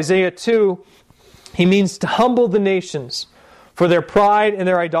 According to Isaiah 2, he means to humble the nations for their pride and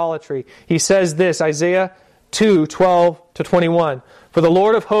their idolatry. He says this, Isaiah 2:12-21. For the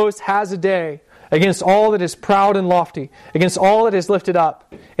Lord of hosts has a day against all that is proud and lofty, against all that is lifted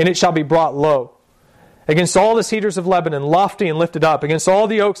up, and it shall be brought low. Against all the cedars of Lebanon, lofty and lifted up, against all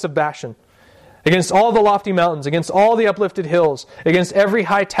the oaks of Bashan, against all the lofty mountains, against all the uplifted hills, against every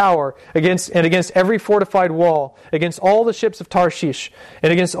high tower, against every fortified wall, against all the ships of Tarshish,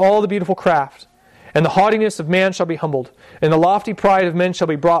 and against all the beautiful craft. And the haughtiness of man shall be humbled, and the lofty pride of men shall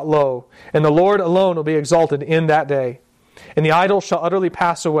be brought low, and the Lord alone will be exalted in that day. And the idols shall utterly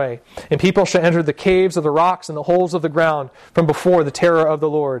pass away, and people shall enter the caves of the rocks and the holes of the ground from before the terror of the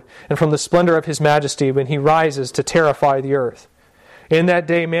Lord, and from the splendor of his majesty when he rises to terrify the earth. In that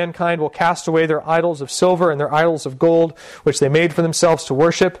day mankind will cast away their idols of silver and their idols of gold, which they made for themselves to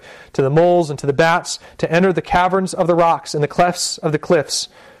worship, to the moles and to the bats, to enter the caverns of the rocks and the clefts of the cliffs,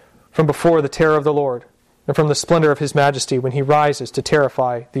 from before the terror of the Lord, and from the splendor of his majesty when he rises to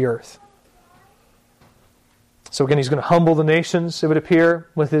terrify the earth. So again, he's going to humble the nations, it would appear,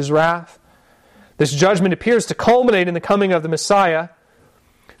 with his wrath. This judgment appears to culminate in the coming of the Messiah,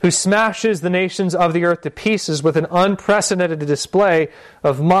 who smashes the nations of the earth to pieces with an unprecedented display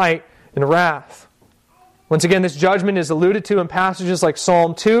of might and wrath. Once again, this judgment is alluded to in passages like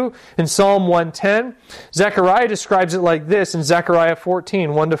Psalm 2 and Psalm 110. Zechariah describes it like this in Zechariah 14,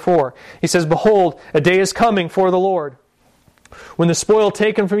 1-4. He says, behold, a day is coming for the Lord, when the spoil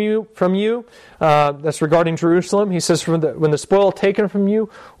taken from you, that's regarding Jerusalem. He says, when the spoil taken from you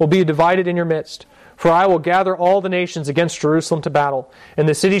will be divided in your midst. For I will gather all the nations against Jerusalem to battle, and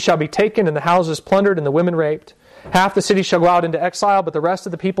the city shall be taken, and the houses plundered, and the women raped. Half the city shall go out into exile, but the rest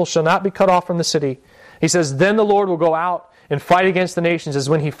of the people shall not be cut off from the city. He says, then the Lord will go out and fight against the nations as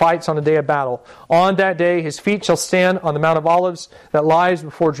when he fights on a day of battle. On that day his feet shall stand on the Mount of Olives that lies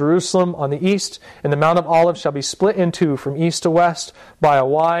before Jerusalem on the east, and the Mount of Olives shall be split in two from east to west by a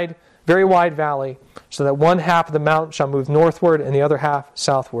wide, very wide valley, so that one half of the mount shall move northward and the other half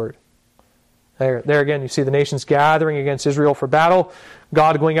southward. There again you see the nations gathering against Israel for battle,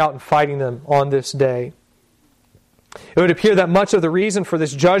 God going out and fighting them on this day. It would appear that much of the reason for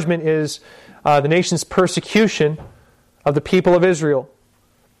this judgment is the nation's persecution of the people of Israel.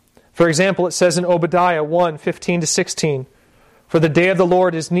 For example, it says in Obadiah 1:15-16, for the day of the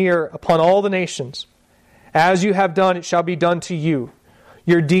Lord is near upon all the nations. As you have done, it shall be done to you.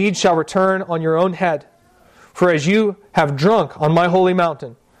 Your deeds shall return on your own head. For as you have drunk on my holy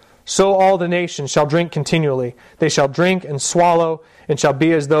mountain, so all the nations shall drink continually. They shall drink and swallow, and shall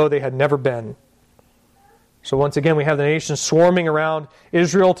be as though they had never been. So once again, we have the nations swarming around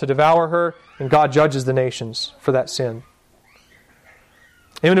Israel to devour her, and God judges the nations for that sin.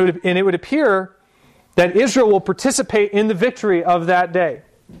 And it would appear that Israel will participate in the victory of that day.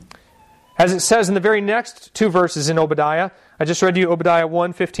 As it says in the very next two verses in Obadiah, I just read to you Obadiah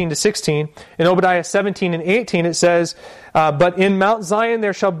 1, 15 to 16. In Obadiah 17 and 18 it says, But in Mount Zion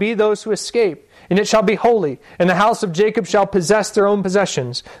there shall be those who escape, and it shall be holy, and the house of Jacob shall possess their own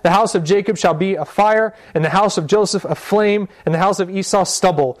possessions. The house of Jacob shall be a fire, and the house of Joseph a flame, and the house of Esau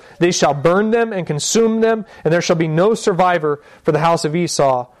stubble. They shall burn them and consume them, and there shall be no survivor for the house of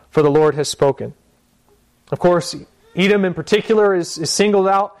Esau, for the Lord has spoken. Of course, Edom in particular is singled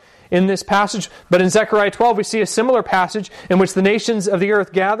out in this passage, but in Zechariah 12 we see a similar passage in which the nations of the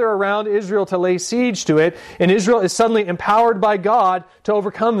earth gather around Israel to lay siege to it, and Israel is suddenly empowered by God to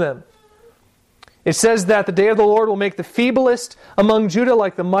overcome them. It says that the day of the Lord will make the feeblest among Judah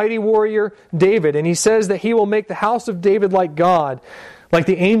like the mighty warrior David, and he says that he will make the house of David like God, like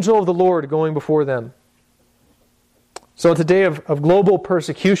the angel of the Lord going before them. So it's a day of global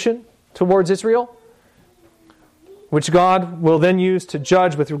persecution towards Israel, which God will then use to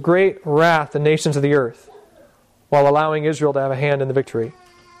judge with great wrath the nations of the earth, while allowing Israel to have a hand in the victory.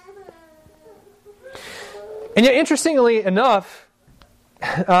 And yet, interestingly enough,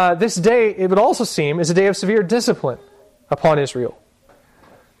 this day, it would also seem, is a day of severe discipline upon Israel.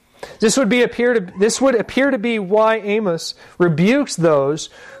 This would appear to be why Amos rebukes those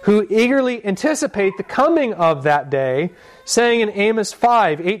who eagerly anticipate the coming of that day, saying in Amos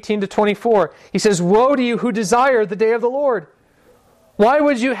 5, 18 to 24, he says, Woe to you who desire the day of the Lord! Why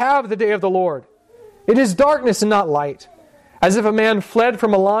would you have the day of the Lord? It is darkness and not light, as if a man fled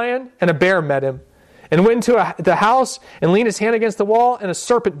from a lion and a bear met him, and went into the house and leaned his hand against the wall, and a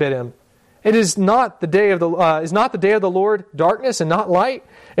serpent bit him. It is not the day of the Lord darkness and not light,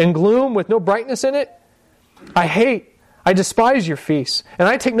 and gloom with no brightness in it? I despise your feasts, and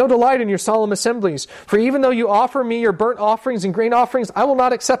I take no delight in your solemn assemblies. For even though you offer me your burnt offerings and grain offerings, I will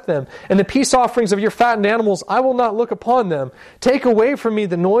not accept them. And the peace offerings of your fattened animals, I will not look upon them. Take away from me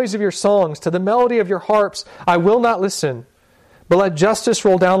the noise of your songs. To the melody of your harps, I will not listen. But let justice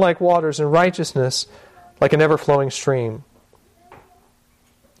roll down like waters, and righteousness like an ever-flowing stream.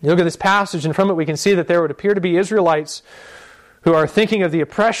 You look at this passage, and from it we can see that there would appear to be Israelites who are thinking of the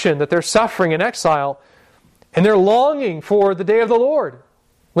oppression that they're suffering in exile, and they're longing for the day of the Lord,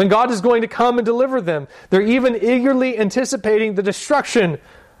 when God is going to come and deliver them. They're even eagerly anticipating the destruction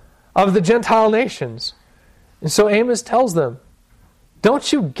of the Gentile nations. And so Amos tells them,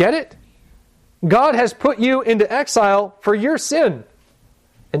 don't you get it? God has put you into exile for your sin.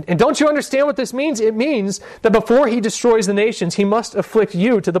 And don't you understand what this means? It means that before He destroys the nations, He must afflict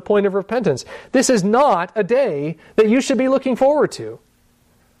you to the point of repentance. This is not a day that you should be looking forward to.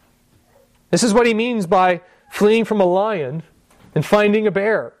 This is what He means by fleeing from a lion and finding a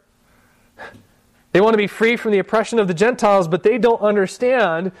bear. They want to be free from the oppression of the Gentiles, but they don't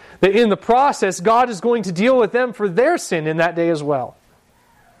understand that in the process, God is going to deal with them for their sin in that day as well.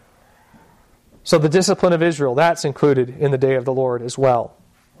 So the discipline of Israel, that's included in the day of the Lord as well.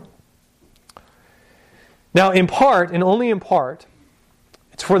 Now, in part, and only in part,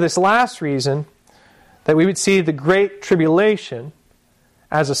 it's for this last reason that we would see the Great Tribulation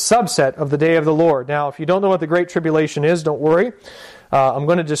as a subset of the day of the Lord. Now, if you don't know what the Great Tribulation is, don't worry. I'm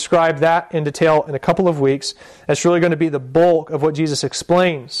going to describe that in detail in a couple of weeks. That's really going to be the bulk of what Jesus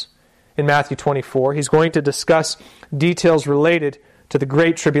explains in Matthew 24. He's going to discuss details related to the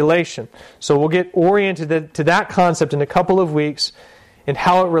Great Tribulation. So we'll get oriented to that concept in a couple of weeks and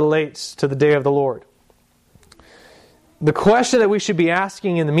how it relates to the day of the Lord. The question that we should be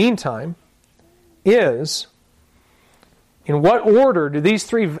asking in the meantime is, in what order do these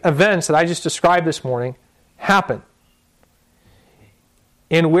three events that I just described this morning happen?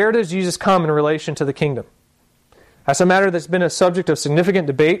 And where does Jesus come in relation to the kingdom? That's a matter that's been a subject of significant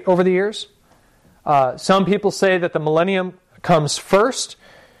debate over the years. Some people say that the millennium comes first,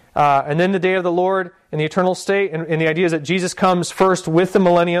 and then the day of the Lord in the eternal state. And the idea is that Jesus comes first with the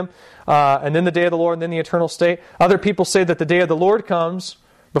millennium, and then the day of the Lord, and then the eternal state. Other people say that the day of the Lord comes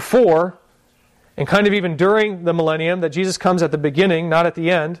before, and kind of even during the millennium, that Jesus comes at the beginning, not at the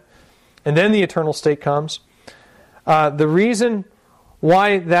end, and then the eternal state comes. The reason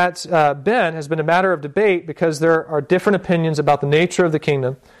why that's has been a matter of debate, because there are different opinions about the nature of the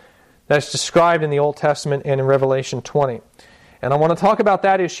kingdom that's described in the Old Testament and in Revelation 20. And I want to talk about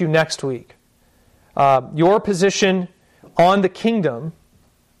that issue next week. Your position on the kingdom,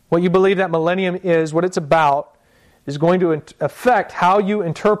 what you believe that millennium is, what it's about, is going to affect how you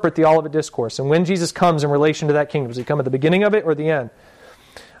interpret the Olivet Discourse and when Jesus comes in relation to that kingdom. Does he come at the beginning of it or the end?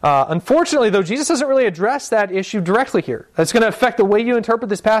 Unfortunately, though, Jesus doesn't really address that issue directly here. That's going to affect the way you interpret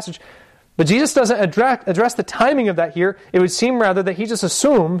this passage. But Jesus doesn't address the timing of that here. It would seem rather that he just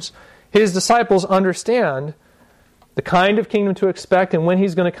assumes his disciples understand the kind of kingdom to expect and when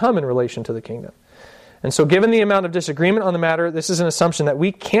he's going to come in relation to the kingdom. And so given the amount of disagreement on the matter, this is an assumption that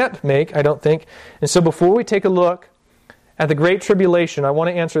we can't make, I don't think. And so before we take a look at the Great Tribulation, I want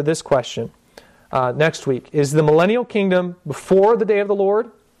to answer this question next week. Is the millennial kingdom before the day of the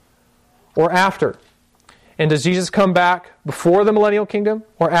Lord or after? And does Jesus come back before the millennial kingdom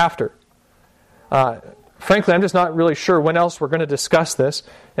or after? Frankly, I'm just not really sure when else we're going to discuss this.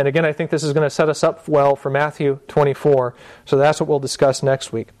 And again, I think this is going to set us up well for Matthew 24. So that's what we'll discuss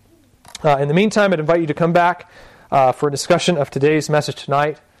next week. In the meantime, I'd invite you to come back for a discussion of today's message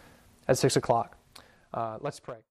tonight at 6 o'clock. Let's pray.